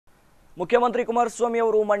ಮುಖ್ಯಮಂತ್ರಿ ಕುಮಾರಸ್ವಾಮಿ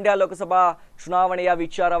ಅವರು ಮಂಡ್ಯ ಲೋಕಸಭಾ ಚುನಾವಣೆಯ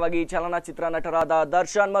ವಿಚಾರವಾಗಿ ಚಲನಚಿತ್ರ ನಟರಾದ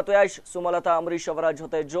ದರ್ಶನ್ ಮತ್ತು ಯಶ್ ಸುಮಲತಾ ಅಂಬರೀಶ್ ಅವರ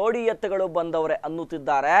ಜೊತೆ ಜೋಡಿ ಎತ್ತುಗಳು ಬಂದವರೇ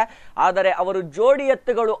ಅನ್ನುತ್ತಿದ್ದಾರೆ. ಆದರೆ ಅವರು ಜೋಡಿ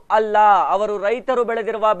ಎತ್ತುಗಳು ಅಲ್ಲ, ಅವರು ರೈತರು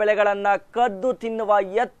ಬೆಳೆದಿರುವ ಬೆಳೆಗಳನ್ನ ಕದ್ದು ತಿನ್ನುವ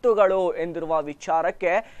ಎತ್ತುಗಳು ಎಂದಿರುವ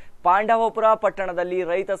ವಿಚಾರಕ್ಕೆ ಪಾಂಡವಪುರ ಪಟ್ಟಣದಲ್ಲಿ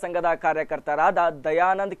ರೈತ ಸಂಘದ ಕಾರ್ಯಕರ್ತರಾದ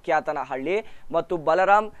ದಯಾನಂದ್ ಕ್ಯಾತನಹಳ್ಳಿ ಮತ್ತು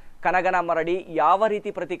ಬಲರಾಮ್ ಕನಗನಮರಡಿ ಯಾವ ರೀತಿ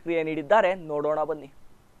ಪ್ರತಿಕ್ರಿಯೆ ನೀಡಿದ್ದಾರೆ ನೋಡೋಣ ಬನ್ನಿ.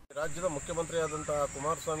 ರಾಜ್ಯದ ಮುಖ್ಯಮಂತ್ರಿ ಆದಂತಹ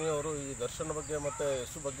ಕುಮಾರಸ್ವಾಮಿ ಅವರು ಈ ದರ್ಶನ ಬಗ್ಗೆ ಮತ್ತು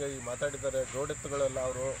ಯಶು ಬಗ್ಗೆ ಮಾತಾಡಿದ್ದಾರೆ. ಜೋಡೆತ್ತುಗಳೆಲ್ಲ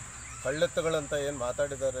ಅವರು ಕಳ್ಳೆತ್ತುಗಳಂತ ಏನು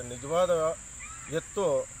ಮಾತಾಡಿದ್ದಾರೆ. ನಿಜವಾದ ಎತ್ತು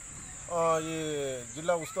ಈ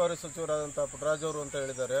ಜಿಲ್ಲಾ ಉಸ್ತುವಾರಿ ಸಚಿವರಾದಂಥ ಪುಟ್ಟರಾಜ್ ಅವರು ಅಂತ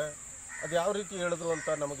ಹೇಳಿದ್ದಾರೆ. ಅದು ಯಾವ ರೀತಿ ಹೇಳಿದ್ರು ಅಂತ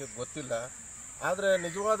ನಮಗೆ ಗೊತ್ತಿಲ್ಲ. ಆದರೆ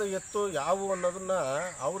ನಿಜವಾದ ಎತ್ತು ಯಾವುವು ಅನ್ನೋದನ್ನು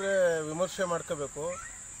ಅವರೇ ವಿಮರ್ಶೆ ಮಾಡ್ಕೋಬೇಕು.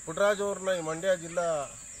 ಪುಟ್ಟರಾಜ್ ಅವ್ರನ್ನ ಈ ಮಂಡ್ಯ ಜಿಲ್ಲಾ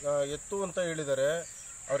ಎತ್ತು ಅಂತ ಹೇಳಿದ್ದಾರೆ.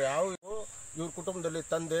 ಅವ್ರು ಯಾವ ಇವ್ರ ಕುಟುಂಬದಲ್ಲಿ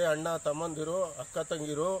ತಂದೆ, ಅಣ್ಣ ತಮ್ಮಂದಿರು, ಅಕ್ಕ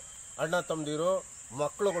ತಂಗಿರು, ಅಣ್ಣ ತಮ್ಮದಿರು,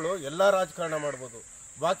 ಮಕ್ಕಳುಗಳು ಎಲ್ಲ ರಾಜಕಾರಣ ಮಾಡ್ಬೋದು.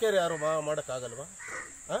 ಬಾಕಿಯರು ಯಾರು ಮಾಡೋಕ್ಕಾಗಲ್ವಾ?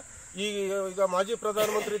 ಈಗ ಮಾಜಿ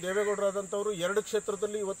ಪ್ರಧಾನಮಂತ್ರಿ ದೇವೇಗೌಡರಾದಂಥವ್ರು 2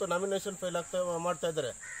 ಕ್ಷೇತ್ರದಲ್ಲಿ ಇವತ್ತು ನಾಮಿನೇಷನ್ ಫೈಲ್ ಮಾಡ್ತಾ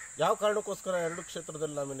ಇದ್ದಾರೆ. ಯಾವ ಕಾರಣಕ್ಕೋಸ್ಕರ 2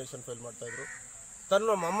 ಕ್ಷೇತ್ರದಲ್ಲಿ ನಾಮಿನೇಷನ್ ಫೈಲ್ ಮಾಡ್ತಾಯಿದ್ರು?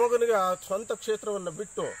 ತನ್ನ ಮೊಮ್ಮಗನಿಗೆ ಆ ಸ್ವಂತ ಕ್ಷೇತ್ರವನ್ನು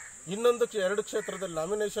ಬಿಟ್ಟು ಇನ್ನೊಂದು 2 ಕ್ಷೇತ್ರದಲ್ಲಿ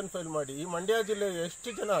ನಾಮಿನೇಷನ್ ಫೈಲ್ ಮಾಡಿ ಈ ಮಂಡ್ಯ ಜಿಲ್ಲೆ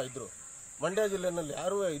ಎಷ್ಟು ಜನ ಇದ್ರು? ಮಂಡ್ಯ ಜಿಲ್ಲೆಯಲ್ಲಿ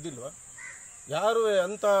ಯಾರೂ ಇದಿಲ್ವಾ? ಯಾರು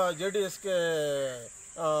ಅಂತ JDSಗೆ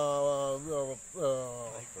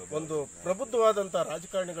ಒಂದು ಪ್ರಬುದ್ಧವಾದಂಥ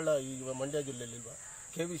ರಾಜಕಾರಣಿಗಳ ಈ ಮಂಡ್ಯ ಜಿಲ್ಲೆಯಲ್ಲಿಲ್ವಾ?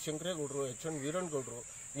 KV ಶಂಕರೇಗೌಡರು, HN ವೀರಣ್ಣಗೌಡರು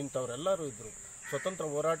ಇಂಥವರೆಲ್ಲರೂ ಇದ್ದರು. ಸ್ವತಂತ್ರ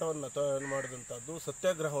ಹೋರಾಟವನ್ನು ಮಾಡಿದಂಥದ್ದು,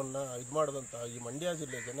 ಸತ್ಯಾಗ್ರಹವನ್ನು ಇದು ಮಾಡಿದಂಥ ಈ ಮಂಡ್ಯ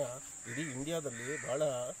ಜಿಲ್ಲೆ ಜನ ಇಡೀ ಇಂಡಿಯಾದಲ್ಲಿ ಭಾಳ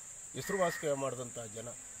ಹೆಸರುವಾಸಿ ಮಾಡಿದಂಥ ಜನ.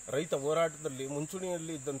 ರೈತ ಹೋರಾಟದಲ್ಲಿ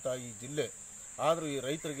ಮುಂಚೂಣಿಯಲ್ಲಿ ಇದ್ದಂಥ ಈ ಜಿಲ್ಲೆ. ಆದರೂ ಈ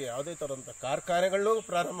ರೈತರಿಗೆ ಯಾವುದೇ ಥರಂಥ ಕಾರ್ಖಾನೆಗಳನ್ನೂ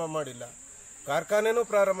ಪ್ರಾರಂಭ ಮಾಡಿಲ್ಲ. ಕಾರ್ಖಾನೆನೂ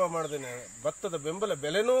ಪ್ರಾರಂಭ ಮಾಡ್ದೇನೆ ಭತ್ತದ ಬೆಂಬಲ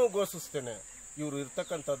ಬೆಲೆನೂ ಘೋಷಿಸ್ತೇನೆ. ಇವರು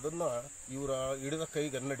ಇರ್ತಕ್ಕಂಥದ್ದನ್ನು ಇವರ ಹಿಡಿದ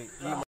ಕೈಗನ್ನಡಿ.